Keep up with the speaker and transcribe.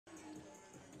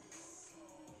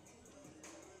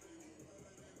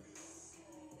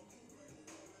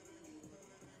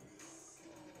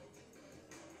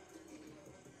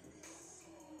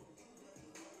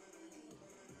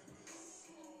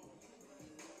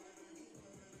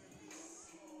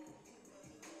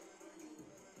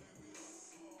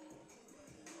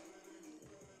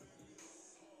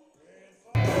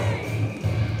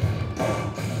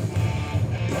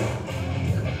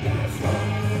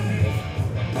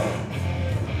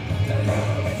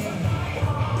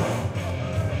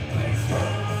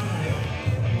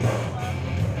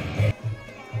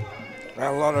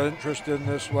lot of interest in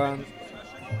this one.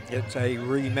 It's a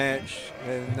rematch.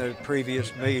 In the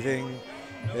previous meeting,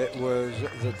 it was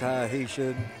the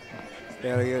Tahitian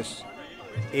alias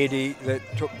Eddie that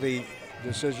took the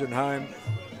decision home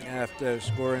after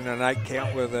scoring an 8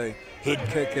 count with a head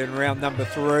kick in round number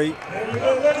 3.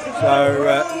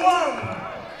 So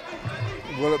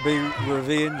will it be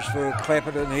revenge for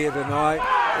Clapperton here tonight?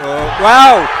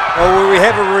 Wow! Or will we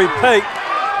have a repeat?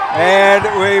 And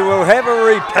we will have a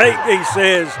repeat, he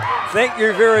says. Thank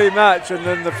you very much. And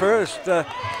in the first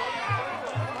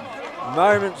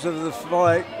moments of the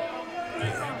fight,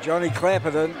 Johnny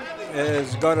Clapperton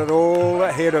has got it all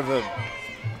ahead of him.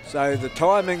 So the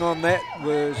timing on that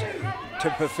was to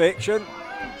perfection.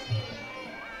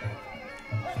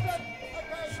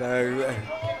 So,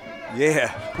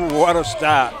 yeah, what a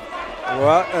start.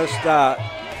 What a start.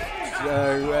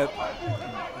 So,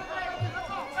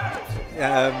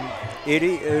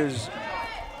 Eddie is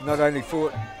not only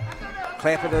fought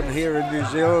Clapperton here in New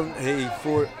Zealand, he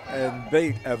fought and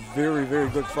beat a very, very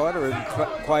good fighter in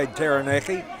Quade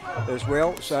Taranaki as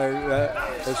well. So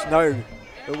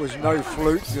it was no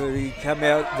fluke that he come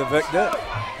out the victor.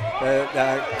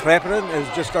 Clapperton has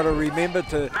just got to remember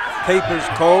to keep his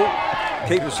cool,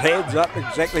 keep his hands up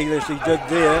exactly as he did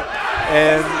there,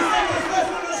 and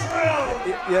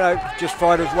just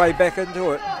fight his way back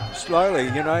into it slowly.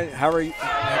 Hurry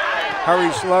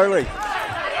slowly.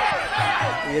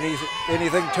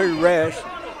 Anything too rash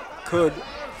could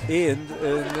end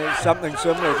in something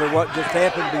similar to what just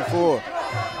happened before.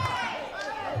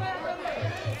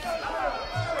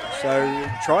 So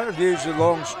trying to use the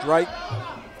long straight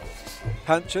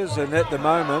punches, and at the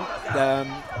moment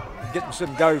getting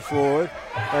some go forward.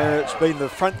 It's been the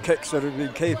front kicks that have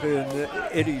been keeping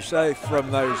Eddie safe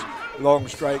from those long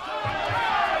straight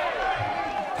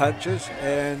punches,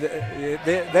 and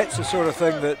that's the sort of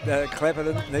thing that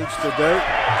Clapperton needs to do,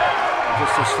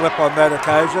 just to slip on that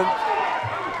occasion.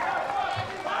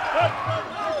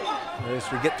 As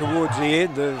we get towards the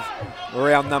end of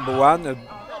round number 1, it's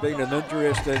been an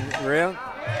interesting round.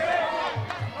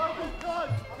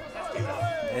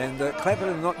 And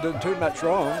Clapperton not doing too much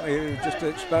wrong. He was just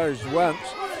exposed once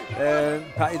and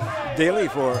paid dearly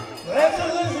for it. Ladies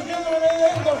and gentlemen,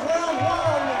 it was round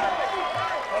 1.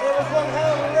 And it was one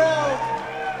hell of a round.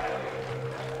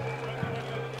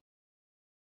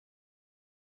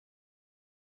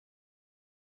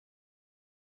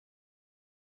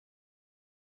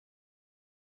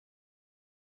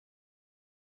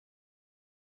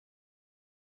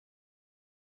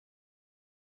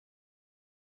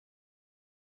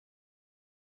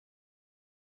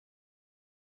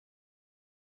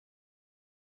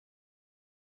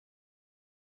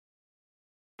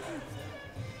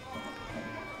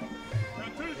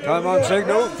 Time on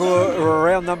signal for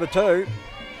round number 2.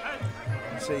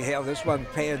 Let's see how this one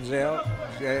pans out.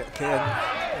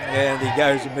 And he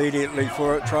goes immediately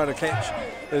for it, trying to catch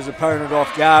his opponent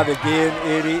off guard again,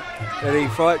 Eddie. And he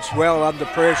fights well under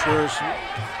pressure.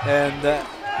 And,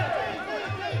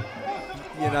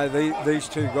 these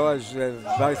two guys have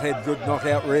both had good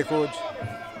knockout records.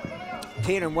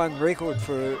 10-1 record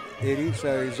for Eddie,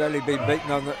 so he's only been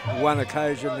beaten on one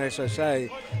occasion. As I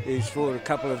say, he's fought a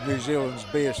couple of New Zealand's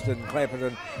best in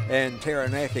Clapperton and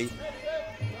Taranaki.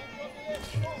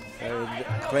 And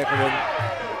Clapperton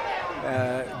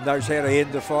knows how to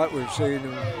end the fight. We've seen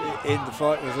him end the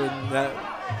fight within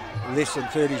less than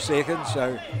 30 seconds.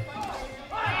 So,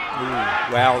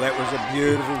 wow, that was a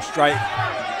beautiful straight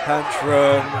punch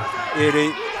from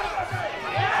Eddie.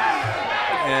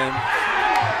 And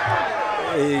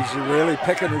he's really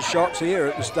picking his shots here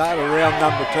at the start of round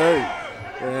number 2.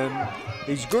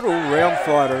 He's a good all-round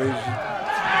fighter.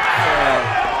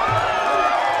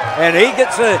 And he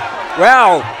gets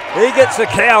a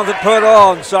count to put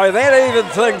on, so that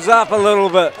evens things up a little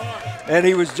bit. And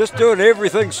he was just doing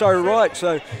everything so right.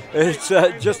 So it's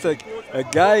just a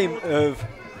game of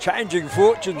changing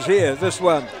fortunes here, this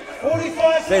one.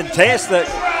 Fantastic.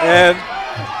 And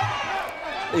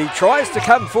he tries to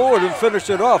come forward and finish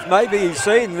it off. Maybe he's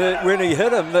seen that when he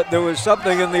hit him that there was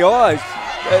something in the eyes.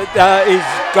 He's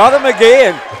got him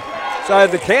again. So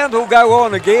the count will go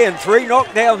on again. 3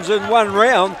 knockdowns in 1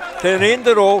 round can end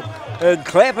it all. And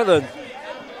Clapperton,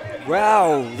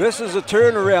 wow, this is a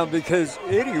turnaround because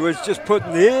Eddie was just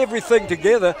putting everything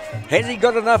together. Has he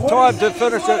got enough time to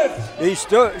finish it? He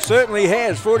certainly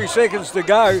has. 40 seconds to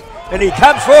go. And he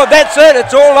comes forward. That's it.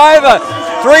 It's all over.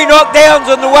 3 knockdowns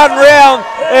in the 1 round.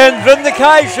 And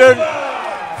vindication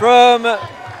from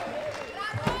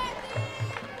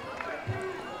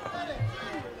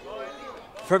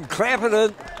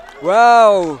Clapperton.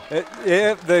 Wow.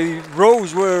 The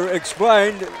rules were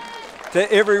explained.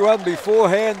 to everyone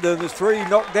beforehand, and the 3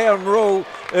 knockdown rule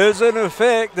is in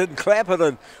effect in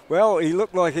Clapperton. Well, he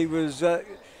looked like he was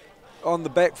on the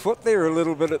back foot there a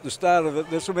little bit at the start of it.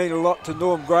 This will mean a lot to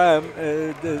Norm Graham,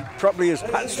 probably as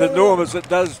much to Norm as it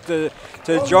does to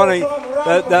Johnny.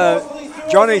 But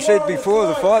Johnny said before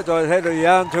the fight, I had a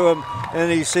yarn to him,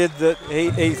 and he said that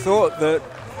he thought that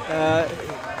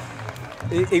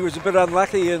he was a bit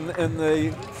unlucky in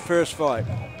the first fight.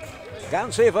 Go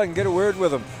and see if I can get a word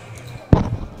with him. All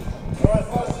right,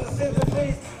 folks, to the center,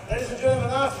 please. Ladies and gentlemen,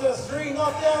 after 3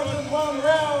 knockdowns in 1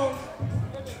 round,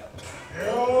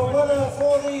 your winner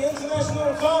for the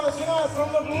international title tonight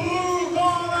from the blue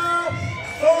corner,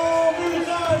 from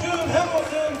Utah, Jim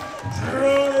Hamilton,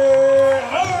 Johnny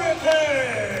Hurricane.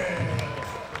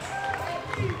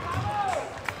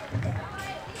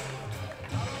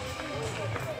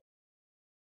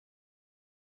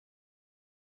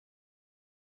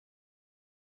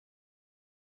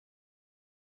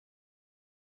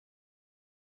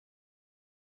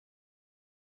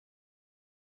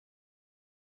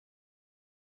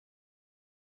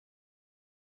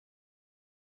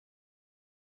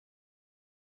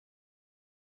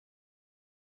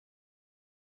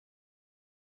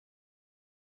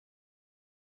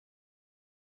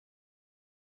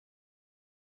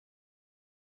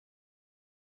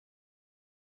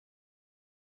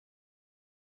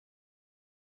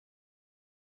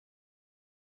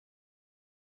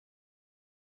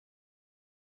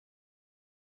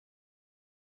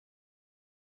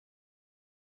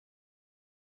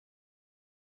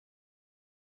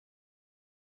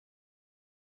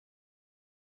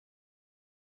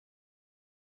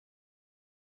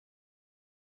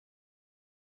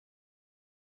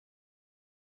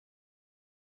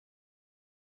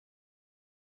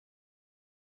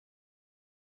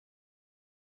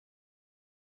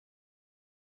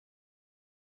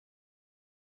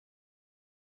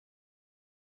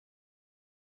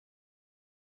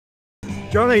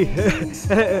 Johnny,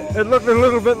 it looked a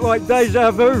little bit like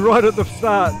deja vu right at the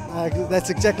start. That's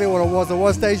exactly what it was. It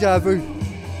was deja vu.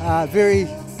 Very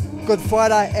good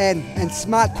fighter and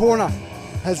smart corner.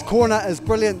 His corner is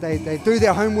brilliant. They do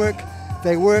their homework.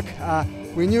 They work.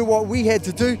 We knew what we had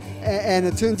to do, and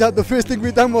it turns out the first thing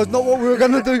we done was not what we were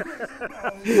going to do.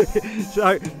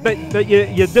 So, but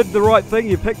you did the right thing.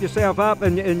 You picked yourself up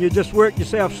and you just worked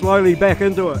yourself slowly back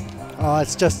into it. Oh,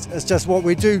 it's just what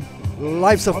we do.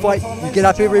 Life's a fight. You get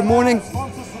up every morning.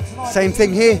 Same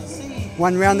thing here.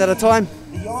 1 round at a time.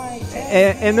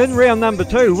 And in round number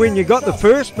 2, when you got the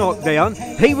first knockdown,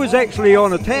 he was actually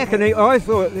on attack, and I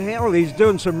thought, hell, he's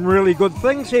doing some really good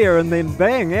things here, and then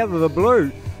bang, out of the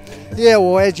blue. Yeah,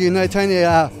 well, as you know, Tony,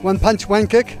 1 punch, 1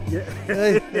 kick. Yeah.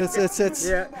 It's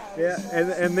Yeah.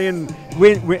 And then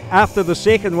when after the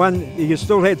second one, you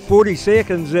still had 40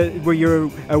 seconds. Were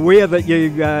you aware that you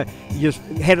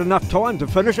had enough time to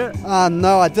finish it?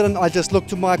 No, I didn't. I just looked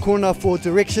to my corner for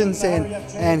directions,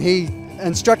 and he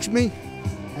instructs me,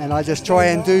 and I just try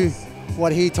and do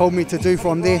what he told me to do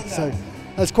from there. So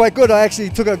it's quite good. I actually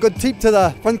took a good teep to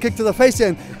the front kick to the face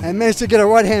and managed to get a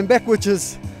right hand back, which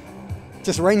is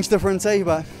just range difference, but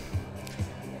yeah.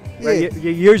 Well,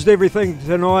 you used everything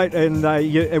tonight, and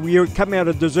you come out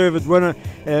a deserved winner,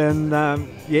 and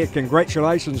yeah,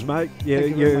 congratulations, mate. Yeah,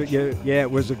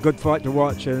 it was a good fight to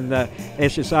watch, and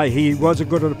as you say, he was a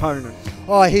good opponent.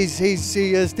 Oh, he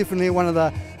is definitely one of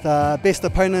the best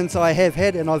opponents I have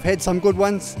had, and I've had some good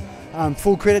ones.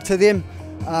 Full credit to them.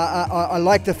 I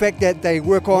like the fact that they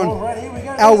work on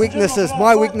our weaknesses,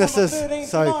 my weaknesses.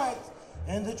 So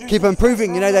keep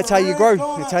improving, that's how you grow.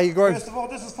 That's how you grow.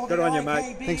 Good on you,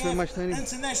 mate. Thanks very much, Tony.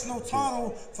 International title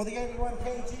for the 81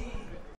 kg.